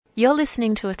You're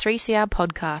listening to a 3CR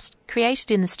podcast created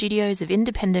in the studios of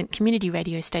independent community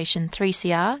radio station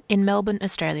 3CR in Melbourne,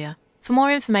 Australia. For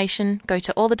more information, go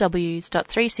to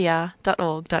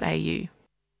allthews.3cr.org.au.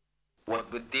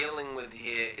 What we're dealing with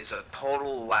here is a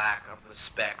total lack of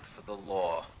respect for the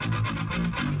law.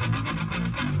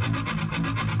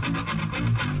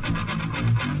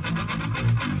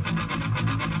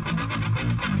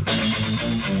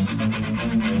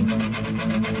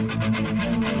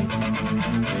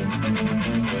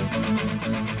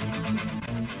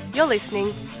 You're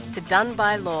listening to Done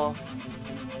by Law,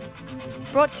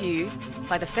 brought to you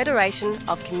by the Federation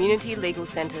of Community Legal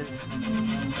Centres.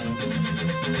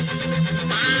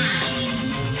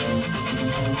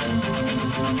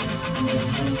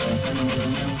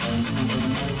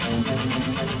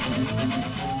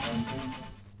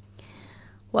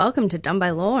 Welcome to Done by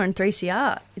Law on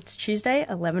 3CR. It's Tuesday,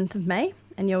 11th of May,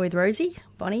 and you're with Rosie,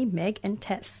 Bonnie, Meg and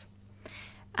Tess.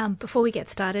 Before we get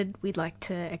started, we'd like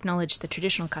to acknowledge the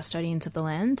traditional custodians of the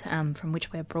land from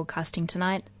which we're broadcasting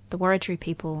tonight, the Wurundjeri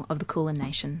people of the Kulin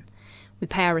Nation. We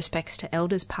pay our respects to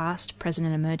elders past, present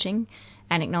and emerging,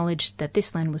 and acknowledge that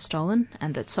this land was stolen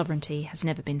and that sovereignty has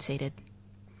never been ceded.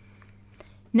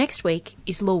 Next week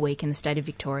is Law Week in the state of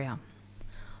Victoria.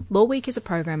 Law Week is a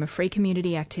program of free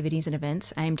community activities and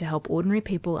events aimed to help ordinary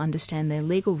people understand their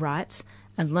legal rights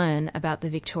and learn about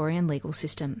the Victorian legal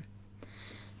system.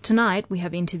 Tonight, we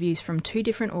have interviews from two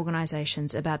different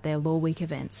organisations about their Law Week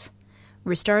events: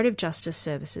 Restorative Justice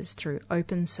Services through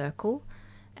Open Circle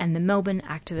and the Melbourne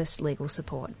Activist Legal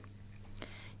Support.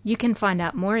 You can find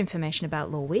out more information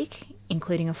about Law Week,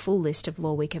 including a full list of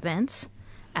Law Week events,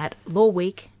 at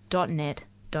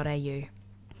lawweek.net.au.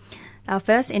 Our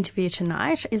first interview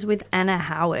tonight is with Anna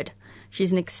Howard.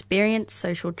 She's an experienced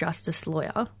social justice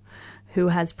lawyer who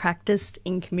has practiced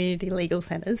in community legal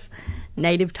centres,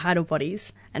 native title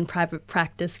bodies and private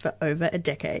practice for over a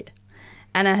decade.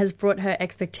 Anna has brought her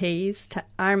expertise to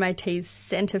RMIT's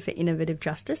Centre for Innovative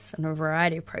Justice on a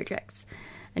variety of projects,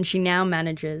 and she now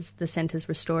manages the Centre's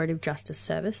restorative justice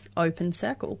service, Open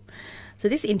Circle. So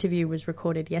this interview was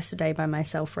recorded yesterday by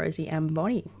myself, Rosie and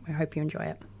Bonnie. I hope you enjoy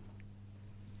it.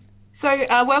 So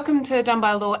welcome to Done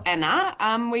by Law, Anna.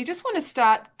 We just want to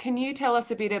start. Can you tell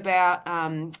us a bit about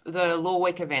the Law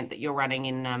Week event that you're running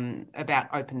in about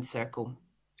Open Circle?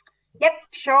 Yep,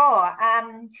 sure.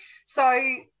 So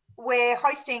we're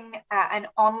hosting an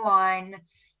online,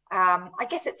 I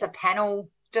guess it's a panel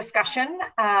discussion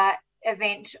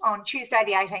event on Tuesday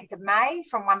the 18th of May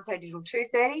from 1:30 till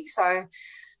 2:30. So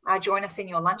join us in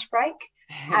your lunch break.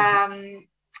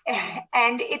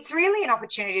 And it's really an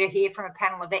opportunity to hear from a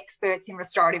panel of experts in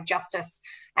restorative justice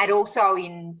and also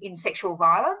in sexual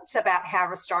violence about how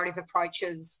restorative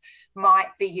approaches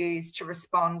might be used to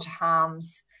respond to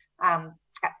harms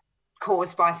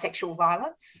caused by sexual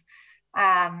violence.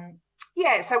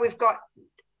 So we've got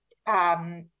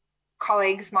my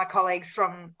colleagues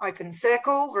from Open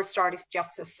Circle, Restorative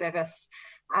Justice Service,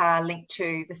 linked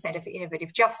to the Centre for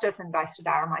Innovative Justice and based at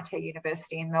RMIT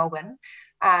University in Melbourne,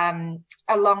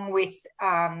 along with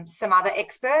some other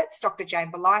experts. Dr.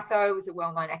 Jane Bolitho is a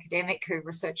well-known academic who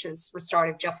researches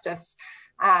restorative justice.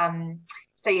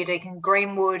 Thea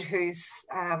Deakin-Greenwood, who's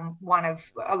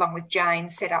along with Jane,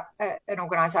 set up an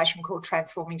organisation called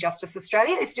Transforming Justice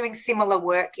Australia, is doing similar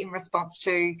work in response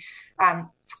to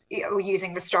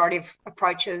using restorative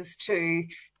approaches to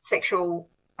sexual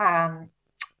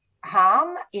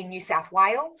harm in New South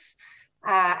Wales.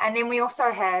 And then we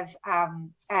also have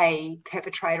a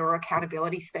perpetrator or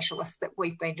accountability specialist that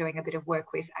we've been doing a bit of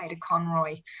work with, Ada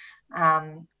Conroy,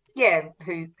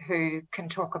 who can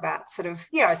talk about sort of,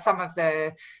 some of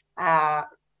the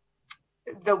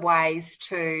ways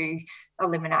to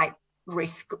eliminate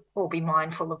risk or be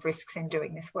mindful of risks in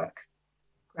doing this work.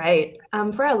 Great.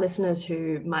 For our listeners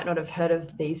who might not have heard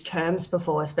of these terms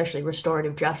before, especially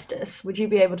restorative justice, would you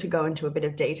be able to go into a bit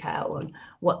of detail on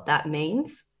what that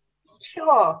means?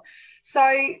 Sure.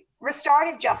 So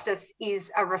restorative justice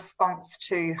is a response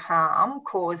to harm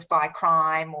caused by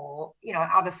crime or,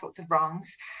 other sorts of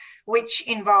wrongs, which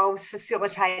involves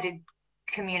facilitated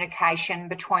communication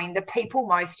between the people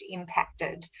most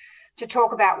impacted to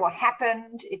talk about what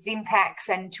happened, its impacts,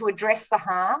 and to address the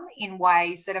harm in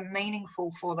ways that are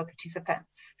meaningful for the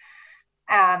participants.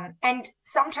 And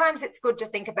sometimes it's good to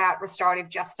think about restorative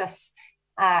justice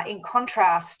in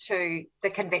contrast to the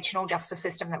conventional justice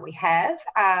system that we have.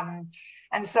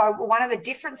 And so one of the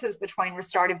differences between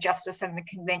restorative justice and the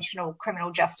conventional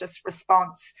criminal justice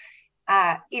response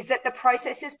is that the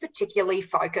process is particularly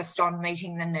focused on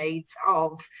meeting the needs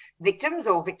of victims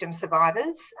or victim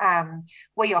survivors.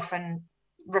 We often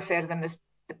refer to them as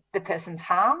the persons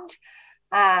harmed.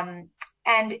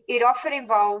 And it often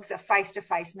involves a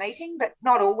face-to-face meeting, but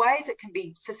not always. It can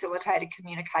be facilitated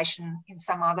communication in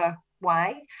some other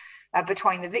way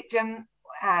between the victim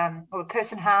or the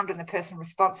person harmed and the person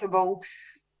responsible.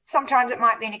 Sometimes it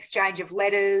might be an exchange of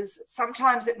letters.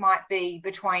 Sometimes it might be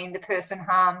between the person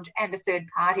harmed and a third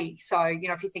party. So,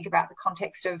 if you think about the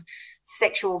context of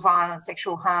sexual violence,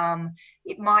 sexual harm,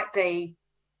 it might be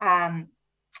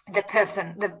the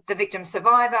person, the victim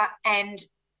survivor, and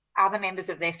other members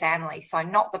of their family. So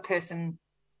not the person,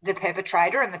 the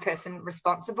perpetrator and the person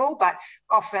responsible, but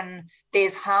often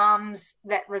there's harms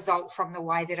that result from the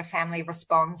way that a family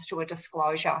responds to a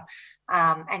disclosure.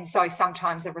 And so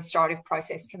sometimes the restorative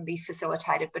process can be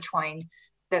facilitated between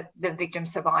the victim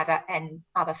survivor and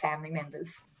other family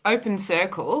members. Open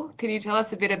Circle, can you tell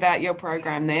us a bit about your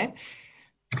program there?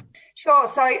 Sure.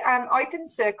 So Open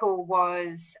Circle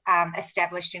was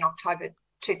established in October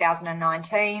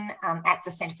 2019 at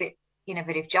the Centre for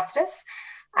Innovative Justice.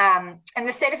 And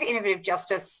the Centre for Innovative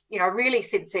Justice, really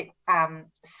since it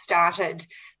started,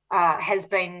 has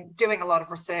been doing a lot of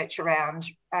research around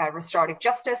restorative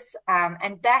justice.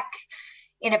 And back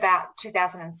in about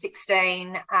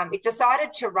 2016, it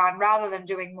decided to run, rather than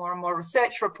doing more and more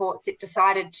research reports, it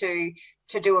decided to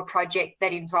do a project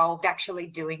that involved actually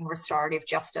doing restorative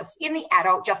justice in the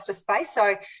adult justice space.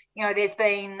 So, there's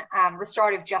been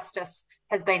restorative justice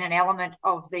has been an element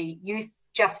of the youth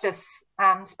justice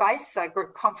space. So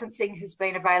group conferencing has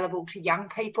been available to young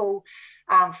people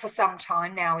for some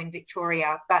time now in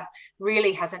Victoria, but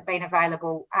really hasn't been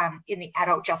available in the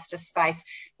adult justice space,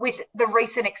 with the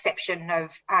recent exception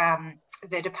of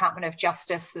the Department of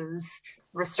Justice's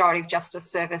Restorative Justice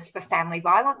Service for Family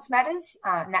Violence Matters,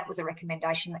 and that was a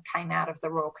recommendation that came out of the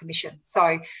Royal Commission.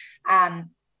 So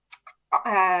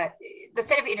the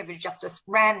Centre for Innovative Justice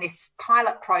ran this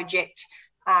pilot project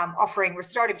offering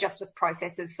restorative justice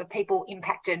processes for people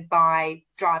impacted by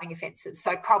driving offences,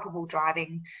 so culpable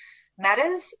driving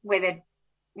matters where there'd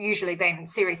usually been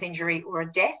serious injury or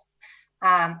a death.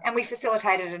 And we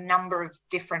facilitated a number of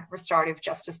different restorative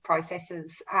justice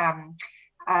processes.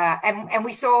 And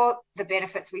we saw the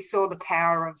benefits, we saw the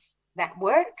power of that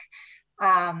work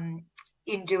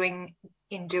in doing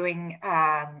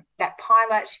that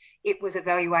pilot. It was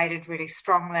evaluated really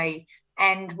strongly,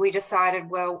 and we decided,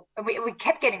 well, we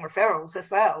kept getting referrals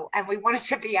as well, and we wanted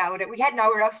to be able to, we had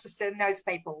nowhere else to send those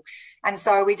people. And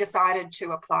so we decided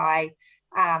to apply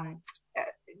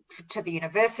to the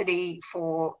university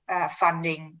for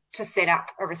funding to set up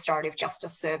a restorative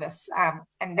justice service.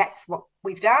 And that's what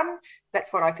we've done.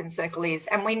 That's what Open Circle is.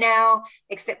 And we now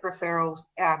accept referrals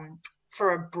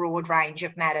for a broad range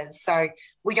of matters. So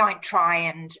we don't try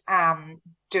and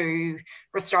do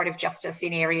restorative justice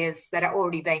in areas that are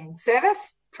already being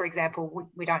serviced. For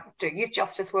example, we don't do youth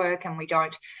justice work, and we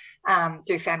don't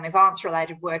do family violence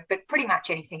related work, but pretty much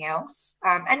anything else.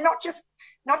 And not just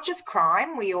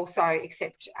crime, we also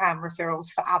accept referrals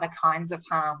for other kinds of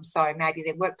harm. So maybe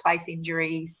they're workplace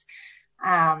injuries.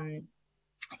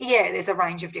 There's a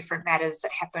range of different matters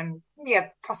that happen,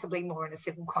 possibly more in a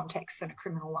civil context than a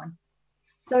criminal one.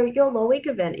 So your Law Week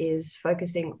event is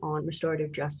focusing on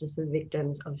restorative justice for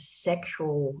victims of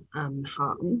sexual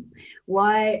harm.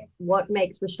 What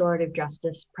makes restorative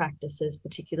justice practices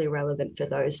particularly relevant for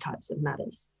those types of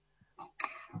matters?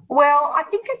 Well, I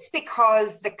think it's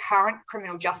because the current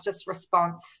criminal justice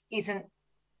response isn't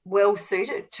well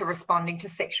suited to responding to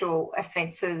sexual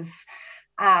offences.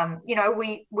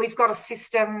 We've got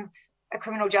a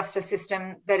criminal justice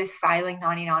system that is failing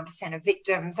 99% of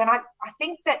victims. And I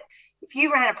think that if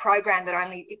you ran a program that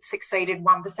only it succeeded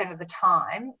 1% of the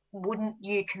time, wouldn't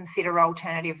you consider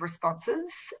alternative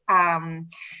responses?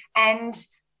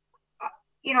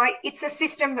 It's a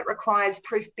system that requires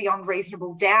proof beyond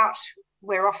reasonable doubt.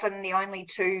 We're often the only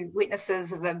two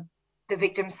witnesses of the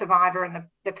victim survivor and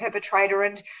the perpetrator.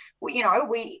 And,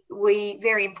 we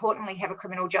very importantly have a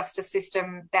criminal justice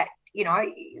system that,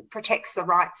 protects the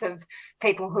rights of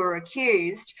people who are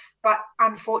accused. But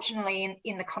unfortunately,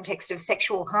 in the context of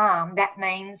sexual harm, that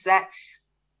means that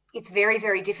it's very,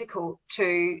 very difficult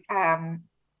to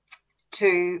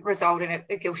result in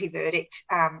a guilty verdict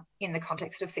in the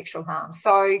context of sexual harm.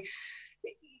 So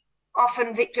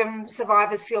often victim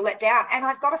survivors feel let down. And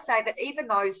I've got to say that even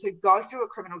those who go through a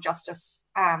criminal justice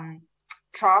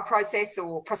trial process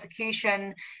or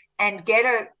prosecution and get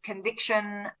a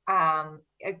conviction,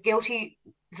 a guilty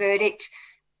verdict,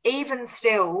 even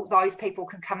still, those people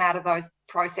can come out of those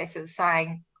processes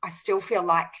saying, I still feel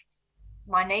like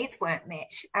my needs weren't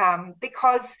met.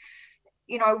 Because,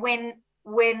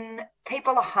 when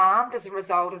people are harmed as a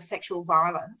result of sexual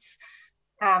violence,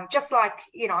 just like,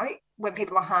 when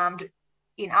people are harmed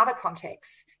in other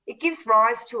contexts, it gives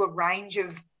rise to a range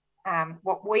of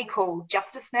what we call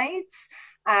justice needs.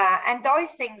 And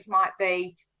those things might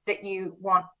be that you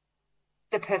want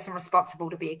the person responsible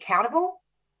to be accountable.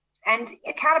 And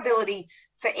accountability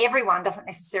for everyone doesn't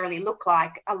necessarily look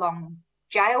like a long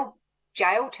jail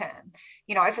term.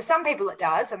 You know, for some people it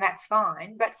does, and that's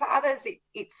fine. But for others,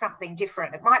 it's something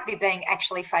different. It might be being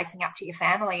actually facing up to your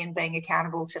family and being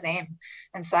accountable to them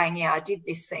and saying, yeah, I did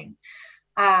this thing.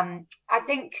 I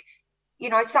think, you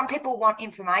know, some people want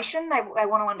information. They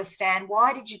want to understand,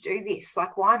 why did you do this?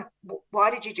 Like,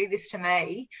 why did you do this to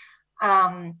me?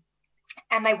 And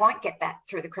they won't get that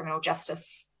through the criminal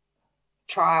justice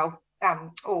trial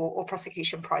or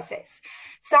prosecution process.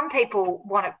 Some people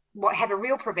have a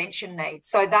real prevention need,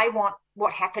 so they want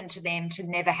what happened to them to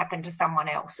never happen to someone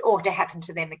else or to happen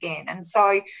to them again. And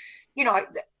so, you know,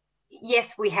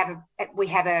 yes, we have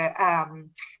a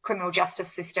criminal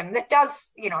justice system that does,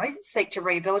 you know, seek to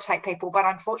rehabilitate people, but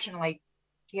unfortunately,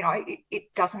 you know, it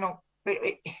doesn't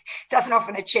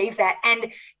often achieve that.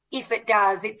 And if it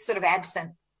does, it's sort of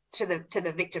absent to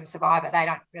the victim survivor. They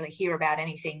don't really hear about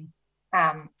anything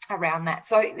around that.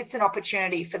 So it's an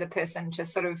opportunity for the person to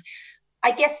sort of,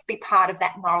 I guess, be part of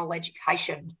that moral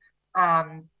education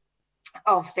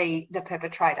of the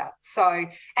perpetrator. So,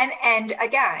 and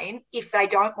again, if they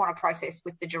don't want to process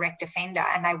with the direct offender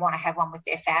and they want to have one with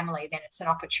their family, then it's an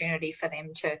opportunity for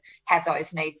them to have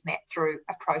those needs met through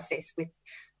a process with,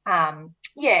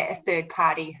 a third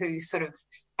party who sort of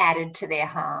added to their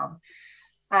harm.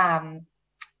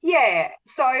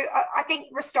 So I think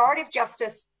restorative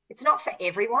justice, it's not for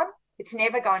everyone. It's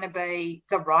never going to be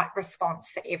the right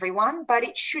response for everyone, but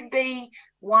it should be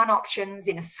one options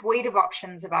in a suite of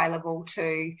options available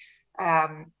to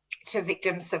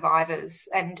victim survivors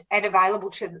and available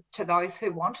to those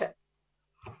who want it.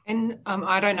 And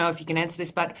I don't know if you can answer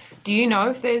this, but do you know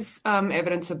if there's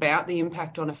evidence about the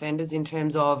impact on offenders in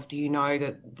terms of, do you know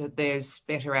that there's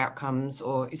better outcomes,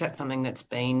 or is that something that's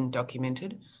been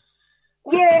documented?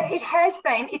 Yeah, it has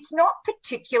been. It's not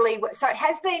particularly, so it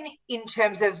has been in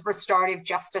terms of restorative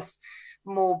justice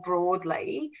more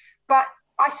broadly, but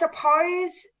I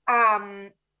suppose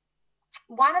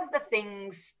one of the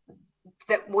things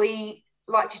that we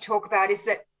like to talk about is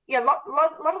that, you know, a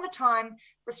lot of the time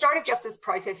restorative justice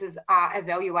processes are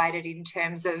evaluated in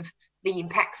terms of the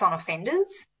impacts on offenders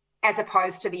as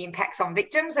opposed to the impacts on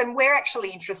victims, and we're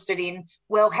actually interested in,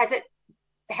 well, has it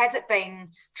been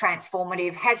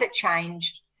transformative? Has it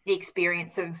changed the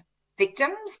experience of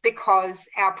victims? Because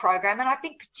our program, and I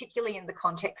think particularly in the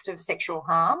context of sexual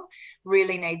harm,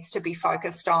 really needs to be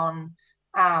focused on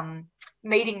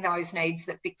meeting those needs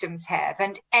that victims have.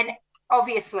 And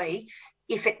obviously,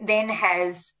 if it then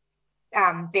has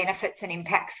benefits and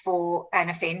impacts for an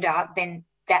offender, then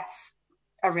that's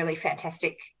a really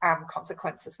fantastic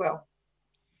consequence as well.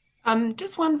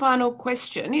 Just one final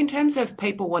question. In terms of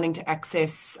people wanting to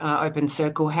access Open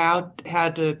Circle, how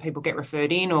do people get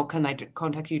referred in, or can they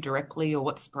contact you directly, or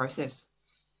what's the process?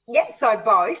 Yeah, so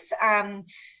both.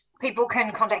 People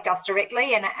can contact us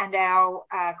directly, and our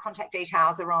contact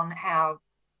details are on our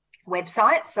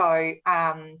website. So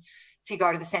if you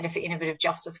go to the Centre for Innovative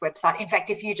Justice website, in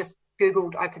fact, if you just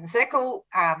Googled Open Circle,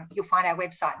 you'll find our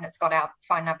website and it's got our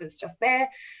phone numbers just there.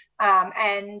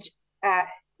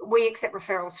 We accept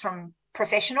referrals from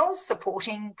professionals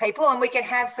supporting people, and we can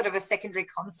have sort of a secondary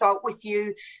consult with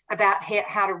you about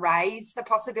how to raise the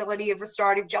possibility of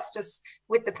restorative justice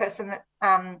with the person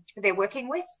that they're working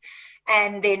with.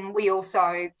 And then we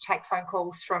also take phone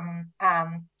calls from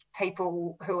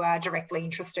people who are directly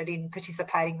interested in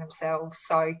participating themselves.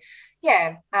 So,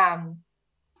 yeah,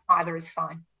 either is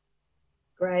fine.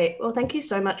 Great. Well, thank you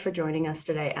so much for joining us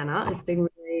today, Anna. It's been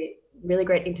really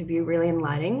great interview, really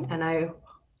enlightening, and I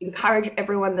encourage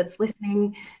everyone that's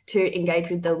listening to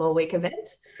engage with the Law Week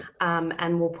event,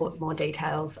 and we'll put more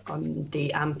details on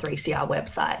the 3CR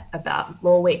website about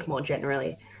Law Week more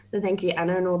generally. So thank you,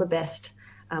 Anna, and all the best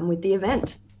with the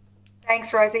event.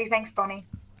 Thanks, Rosie. Thanks, Bonnie.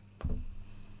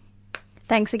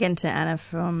 Thanks again to Anna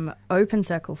from Open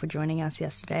Circle for joining us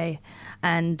yesterday.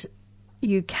 And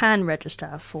you can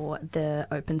register for the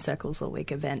Open Circles Law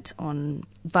Week event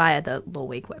via the Law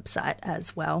Week website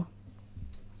as well.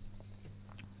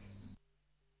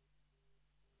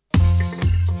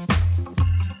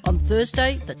 On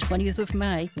Thursday, the 20th of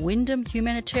May, Wyndham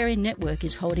Humanitarian Network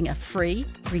is holding a free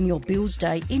Bring Your Bills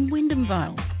Day in Wyndham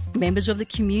Vale. Members of the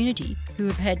community who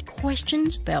have had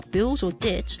questions about bills or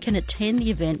debts can attend the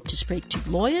event to speak to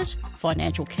lawyers,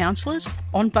 financial counsellors,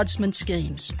 ombudsman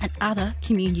schemes and other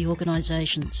community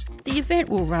organisations. The event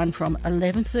will run from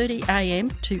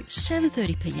 11:30am to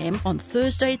 7:30pm on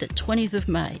Thursday the 20th of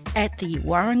May at the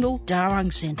Warringal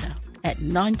Darung Centre at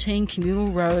 19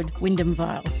 Communal Road, Wyndham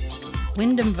Vale.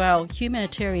 Wyndham Vale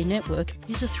Humanitarian Network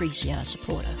is a 3CR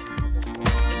supporter.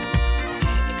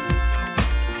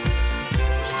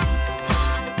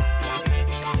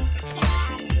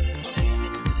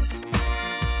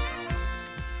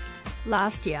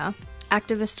 Last year,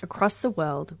 activists across the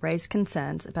world raised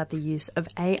concerns about the use of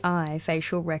AI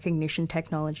facial recognition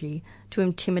technology to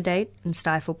intimidate and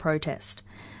stifle protest.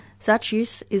 Such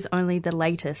use is only the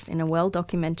latest in a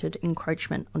well-documented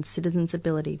encroachment on citizens'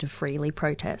 ability to freely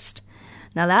protest.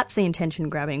 Now that's the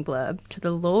attention-grabbing blurb to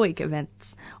the Law Week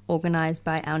events organised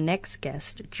by our next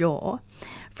guest, Jaw,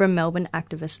 from Melbourne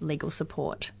activist Legal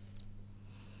Support.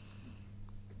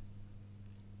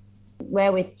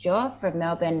 We're with Jaw from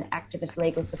Melbourne Activist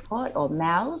Legal Support, or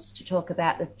MALS, to talk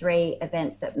about the 3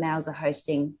 events that MALS are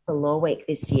hosting for Law Week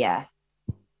this year.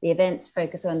 The events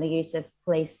focus on the use of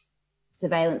police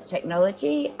surveillance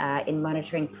technology in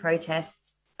monitoring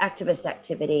protests, activist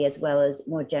activity, as well as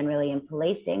more generally in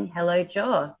policing. Hello,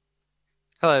 Jaw.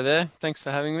 Hello there. Thanks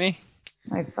for having me.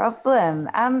 No problem.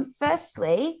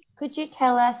 Firstly, could you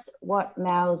tell us what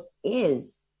MALS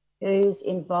is? Who's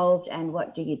involved and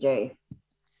what do you do?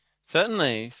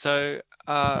 Certainly. So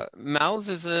MALS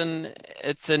is an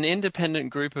independent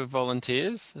group of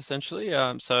volunteers, essentially.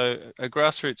 So a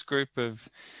grassroots group of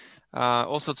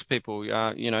all sorts of people,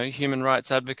 human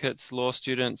rights advocates, law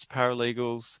students,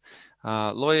 paralegals,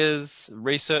 lawyers,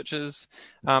 researchers.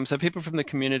 So people from the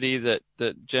community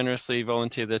that generously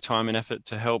volunteer their time and effort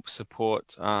to help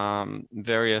support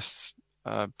various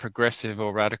progressive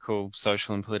or radical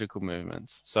social and political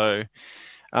movements. So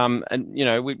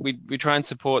we try and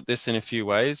support this in a few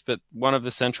ways, but one of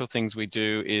the central things we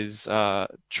do is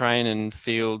train and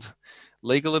field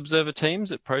legal observer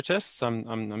teams at protests.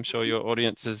 I'm sure your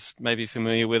audience is maybe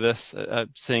familiar with us,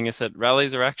 seeing us at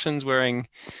rallies or actions wearing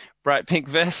bright pink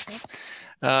vests.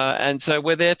 And so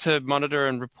we're there to monitor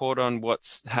and report on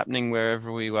what's happening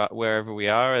wherever we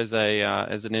are as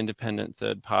an independent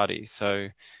third party. So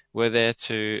we're there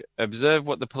to observe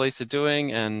what the police are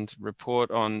doing and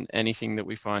report on anything that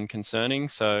we find concerning.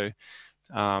 So,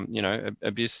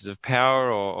 abuses of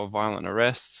power or violent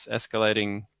arrests,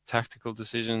 escalating tactical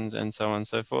decisions, and so on and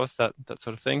so forth, that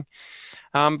sort of thing.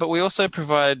 But we also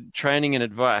provide training and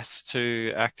advice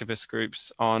to activist groups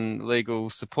on legal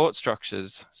support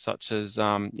structures, such as,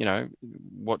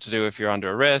 what to do if you're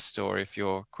under arrest or if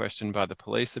you're questioned by the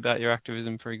police about your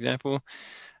activism, for example.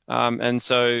 And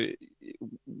so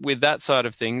with that side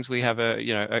of things, we have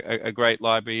a great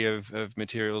library of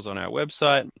materials on our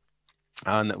website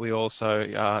that we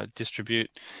also distribute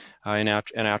in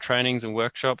our trainings and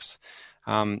workshops.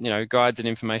 Guides and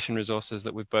information resources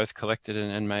that we've both collected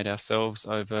and made ourselves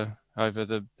over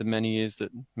the many years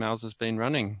that MALS has been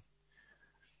running.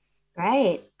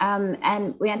 Great.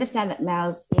 And we understand that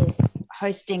MALS is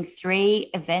hosting 3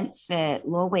 events for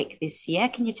Law Week this year.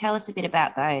 Can you tell us a bit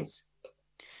about those?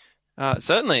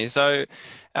 Certainly. So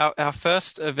our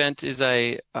first event is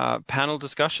a panel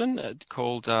discussion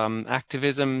called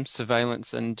Activism,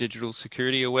 Surveillance and Digital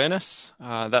Security Awareness.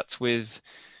 That's with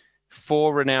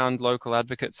 4 renowned local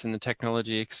advocates in the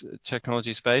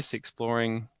technology space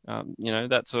exploring,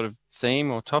 that sort of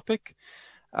theme or topic.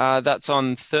 That's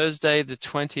on Thursday, the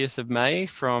 20th of May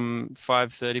from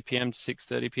 5:30pm to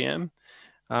 6:30pm.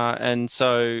 And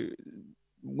so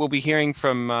we'll be hearing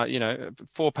from,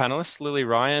 4 panelists, Lily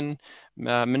Ryan,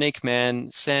 Monique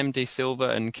Mann, Sam D.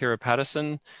 Silva, and Kira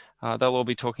Patterson. They'll all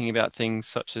be talking about things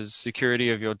such as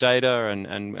security of your data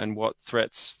and what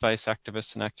threats face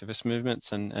activists and activist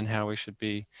movements and how we should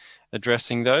be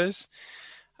addressing those.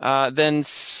 Then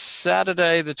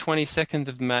Saturday, the 22nd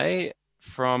of May,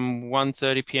 from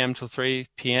 1:30pm till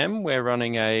 3pm, we're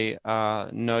running a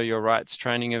Know Your Rights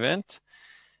training event.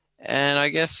 And I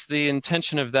guess the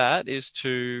intention of that is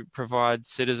to provide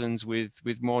citizens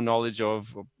with more knowledge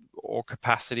of or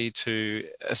capacity to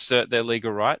assert their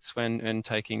legal rights when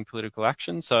taking political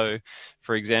action. So,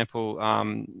 for example,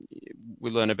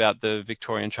 we learn about the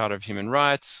Victorian Charter of Human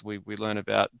Rights. We learn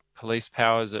about police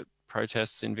powers at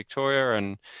protests in Victoria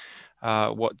and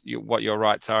what your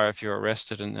rights are if you're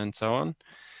arrested and so on.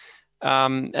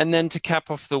 And then to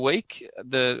cap off the week,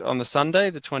 on the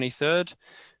Sunday, the 23rd,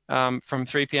 from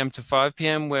 3pm to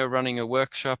 5pm, we're running a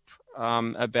workshop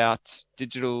about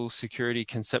digital security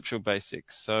conceptual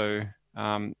basics. So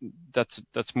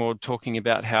That's more talking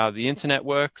about how the internet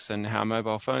works and how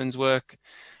mobile phones work,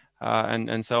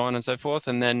 and so on and so forth.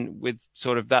 And then with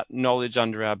sort of that knowledge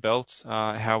under our belt,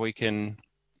 how we can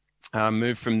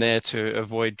move from there to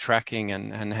avoid tracking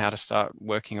and how to start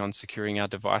working on securing our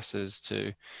devices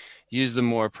to use them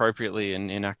more appropriately in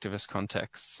activist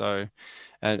contexts. So,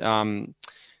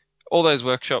 all those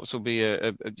workshops will be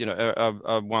are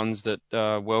ones that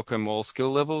welcome all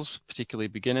skill levels, particularly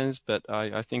beginners. But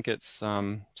I think it's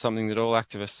something that all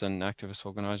activists and activist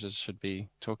organisers should be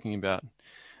talking about.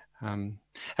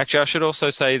 Actually, I should also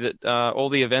say that all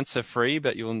the events are free,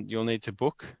 but you'll need to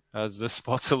book as the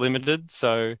spots are limited.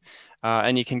 So,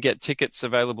 and you can get tickets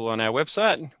available on our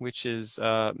website, which is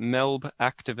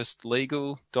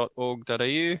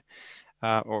melbactivistlegal.org.au.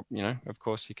 Or, of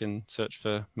course, you can search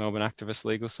for Melbourne Activist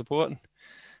Legal Support,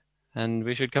 and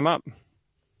we should come up.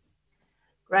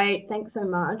 Great, thanks so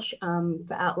much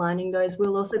for outlining those.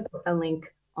 We'll also put a link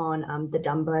on the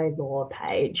Dunbar Law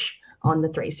page on the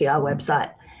 3CR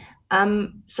website.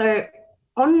 So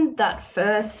on that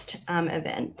first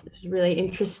event, it was really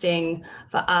interesting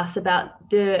for us about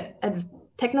the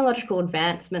technological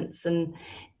advancements and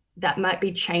that might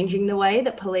be changing the way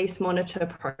that police monitor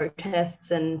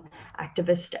protests and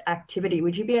activist activity.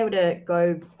 Would you be able to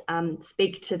go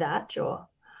speak to that, Joe?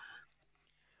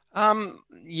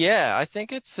 Yeah, I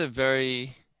think it's a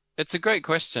great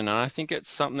question, and I think it's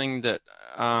something that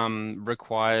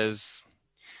requires,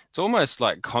 it's almost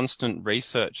like constant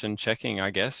research and checking,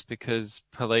 I guess, because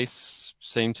police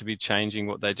seem to be changing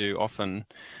what they do often.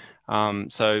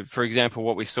 So, for example,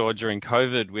 what we saw during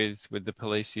COVID with the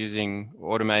police using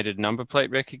automated number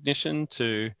plate recognition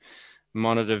to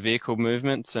monitor vehicle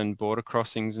movements and border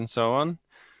crossings and so on.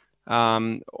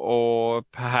 Or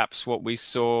perhaps what we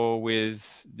saw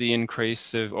with the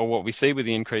increase of, or what we see with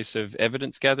the increase of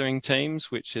evidence gathering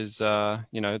teams, which is,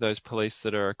 those police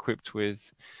that are equipped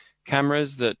with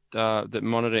cameras that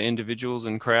monitor individuals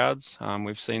and crowds.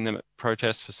 We've seen them at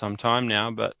protests for some time now,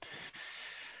 but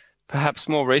perhaps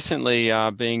more recently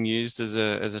being used as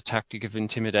a tactic of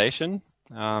intimidation,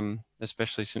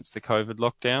 especially since the COVID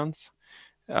lockdowns.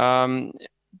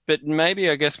 But maybe,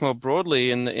 I guess, more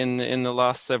broadly in the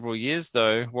last several years,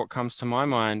 though, what comes to my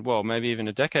mind, well, maybe even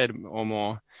a decade or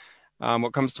more,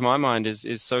 what comes to my mind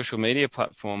is social media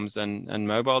platforms and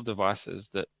mobile devices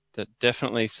that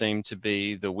definitely seem to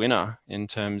be the winner in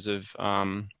terms of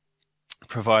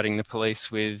providing the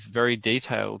police with very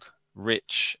detailed,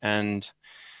 rich, and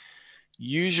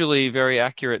usually very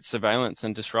accurate surveillance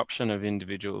and disruption of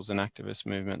individuals and activist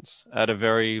movements at a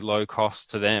very low cost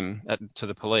to them, to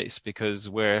the police, because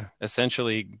we're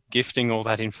essentially gifting all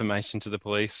that information to the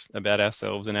police about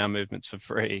ourselves and our movements for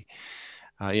free.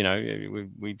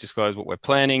 We disclose what we're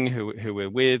planning, who we're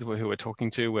with, who we're talking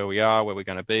to, where we are, where we're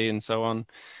going to be, and so on.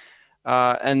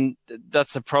 And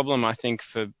that's a problem, I think,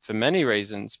 for many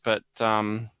reasons, but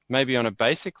maybe on a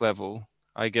basic level,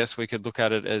 I guess we could look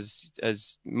at it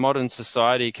as modern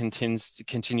society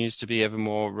continues to be ever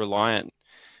more reliant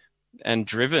and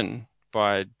driven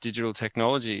by digital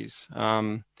technologies.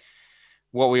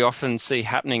 What we often see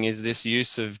happening is this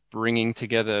use of bringing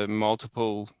together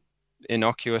multiple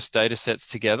innocuous data sets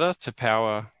together to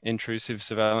power intrusive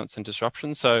surveillance and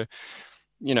disruption. So,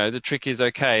 the trick is,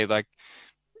 okay, like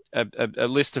a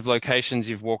list of locations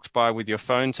you've walked by with your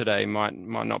phone today might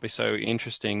not be so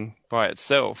interesting by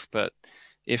itself, but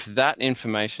if that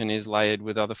information is layered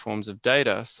with other forms of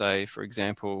data, say, for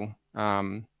example,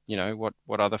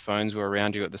 what other phones were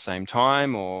around you at the same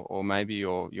time, or maybe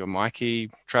your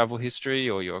MyKey travel history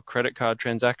or your credit card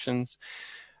transactions,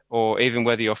 or even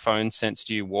whether your phone sensed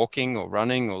you walking or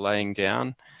running or laying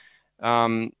down,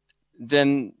 then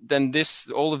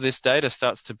all of this data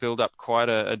starts to build up quite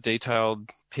a detailed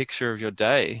picture of your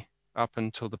day, up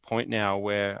until the point now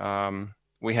where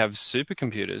we have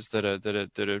supercomputers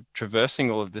that are traversing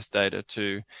all of this data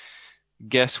to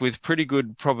guess with pretty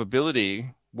good probability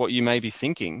what you may be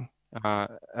thinking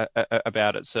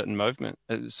about at certain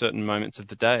moments of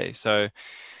the day. So,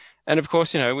 and of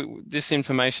course, this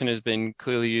information has been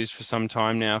clearly used for some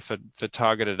time now for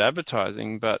targeted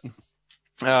advertising, but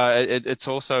it's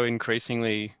also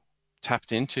increasingly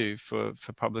tapped into for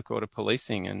public order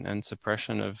policing and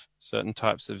suppression of certain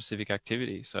types of civic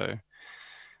activity. So,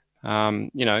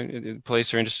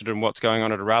 police are interested in what's going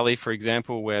on at a rally, for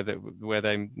example, where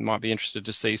they might be interested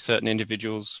to see certain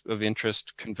individuals of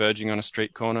interest converging on a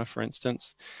street corner, for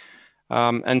instance.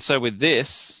 And so with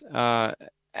this,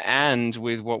 and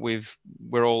with what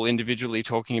we're all individually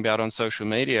talking about on social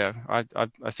media,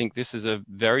 I think this is a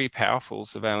very powerful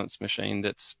surveillance machine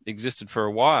that's existed for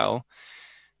a while.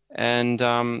 And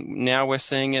now we're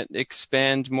seeing it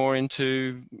expand more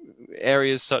into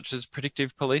areas such as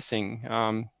predictive policing,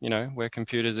 where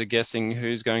computers are guessing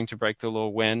who's going to break the law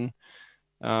when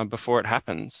before it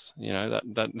happens.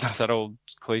 That old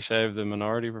cliche of the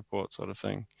Minority Report sort of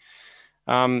thing.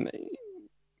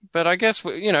 But I guess,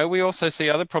 we also see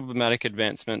other problematic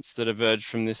advancements that emerge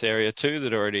from this area too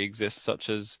that already exist, such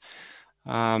as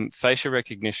facial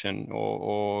recognition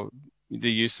or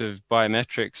the use of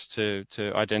biometrics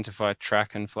to identify,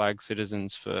 track and flag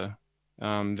citizens for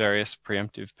various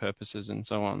preemptive purposes and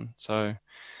so on. So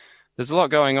there's a lot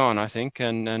going on, I think,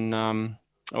 and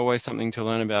always something to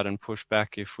learn about and push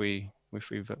back if we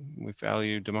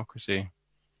value democracy.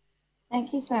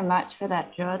 Thank you so much for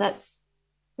that, Joe. That's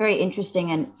very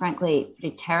interesting and frankly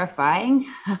pretty terrifying.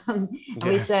 And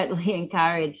we certainly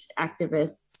encourage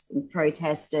activists and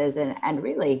protesters and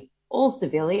really all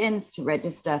civilians to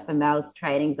register for MALS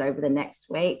trainings over the next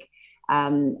week.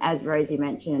 As Rosie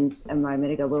mentioned a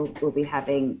moment ago, we'll be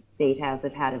having details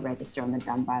of how to register on the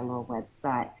Done by Law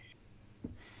website.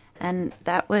 And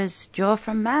that was Jo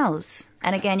from MALS.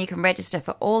 And again, you can register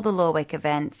for all the Law Week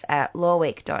events at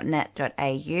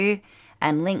lawweek.net.au,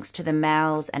 and links to the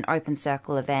MALS and Open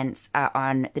Circle events are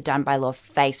on the Done by Law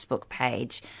Facebook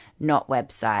page, not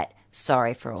website.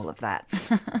 Sorry for all of that.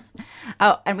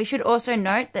 Oh, and we should also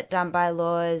note that Done by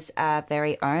Law's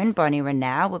very own Bonnie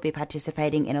Renau will be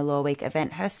participating in a Law Week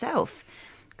event herself,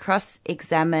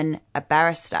 Cross-Examine a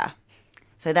Barrister.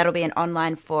 So that'll be an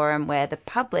online forum where the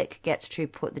public gets to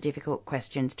put the difficult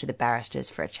questions to the barristers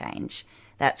for a change.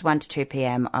 That's 1 to 2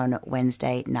 p.m. on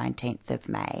Wednesday, 19th of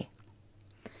May.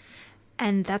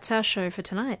 And that's our show for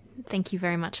tonight. Thank you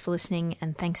very much for listening,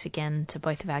 and thanks again to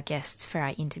both of our guests for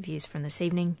our interviews from this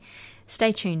evening.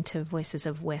 Stay tuned to Voices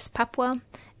of West Papua,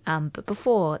 but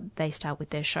before they start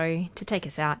with their show, to take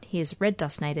us out, here's Red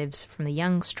Dust Natives from the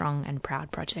Young, Strong and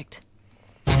Proud Project.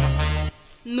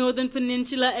 Northern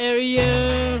Peninsula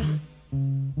area. Yeah.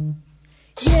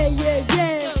 It's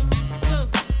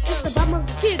the Bama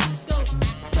Kids.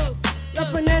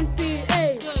 Rapping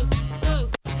NPA.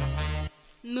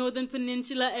 Northern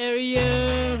Peninsula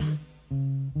area.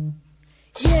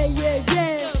 Yeah.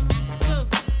 It's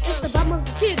the Bama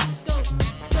Kids.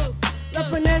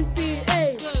 Rapping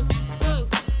NPA.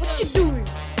 What you doing?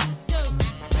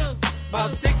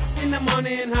 About 6 in the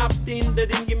morning, hopped in the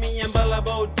dinghy, me and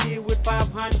Balabo T with 5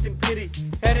 hunting pity.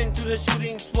 Heading to the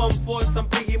shooting swamp for some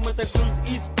piggy with the cruise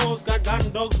East Coast, got gun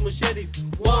dogs, machetes.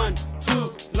 1,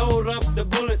 2, load up the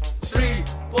bullet. 3,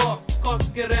 4, cock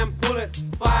it and pull it.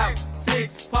 5,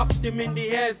 6, popped him in the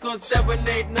head, cause 7,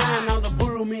 8, 9, now the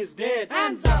burro means dead.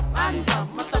 Hands up,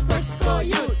 mata Presco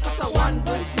youth. That's a one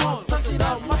burn small, suss it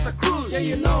out, mata cruise. Yeah,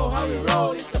 you know how we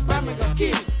roll, it's the Bamaga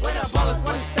Kids. Where the ballers,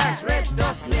 20 stacks, Red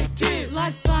Dust Native.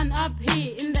 Life's fun up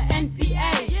here in the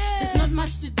NPA. There's not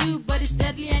much to do, but it's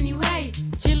deadly anyway.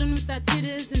 Chilling with our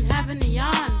titters and having a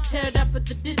yarn. Tear it up at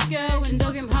the disco and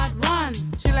dog him hard one.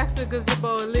 She likes the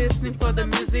gazebo, listening for the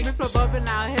music. We play bob in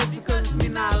our head because it's me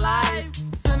not alive.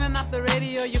 Turning off the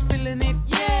radio, you feeling it?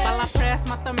 Yeah. While I press,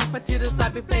 my tummy potatoes, I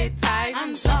be play tight.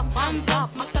 Hands up,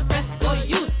 mata Presco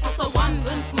youth. So one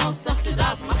run small, suss it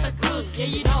out, mata cruise. Yeah,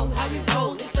 you know how we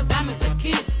roll, it's the Bamaga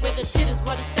Kids. Where the titters,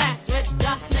 what the facts, Red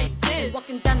Dust Natives.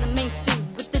 Walking down the main street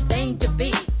with the danger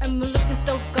beat. And we're looking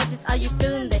so gorgeous, are you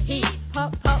feeling the heat?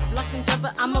 Pop, lock and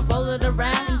cover, I'ma roll it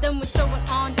around. And then we throw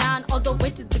it on down, all the way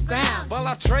to the ground.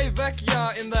 Bala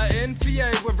Trevecchia in the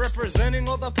NPA. We're representing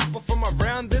all the people from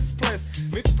around this place.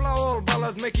 Mipla all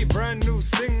balas make it brand new.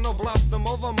 Sing no blast them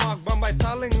over mark, Bambai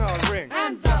Talinga.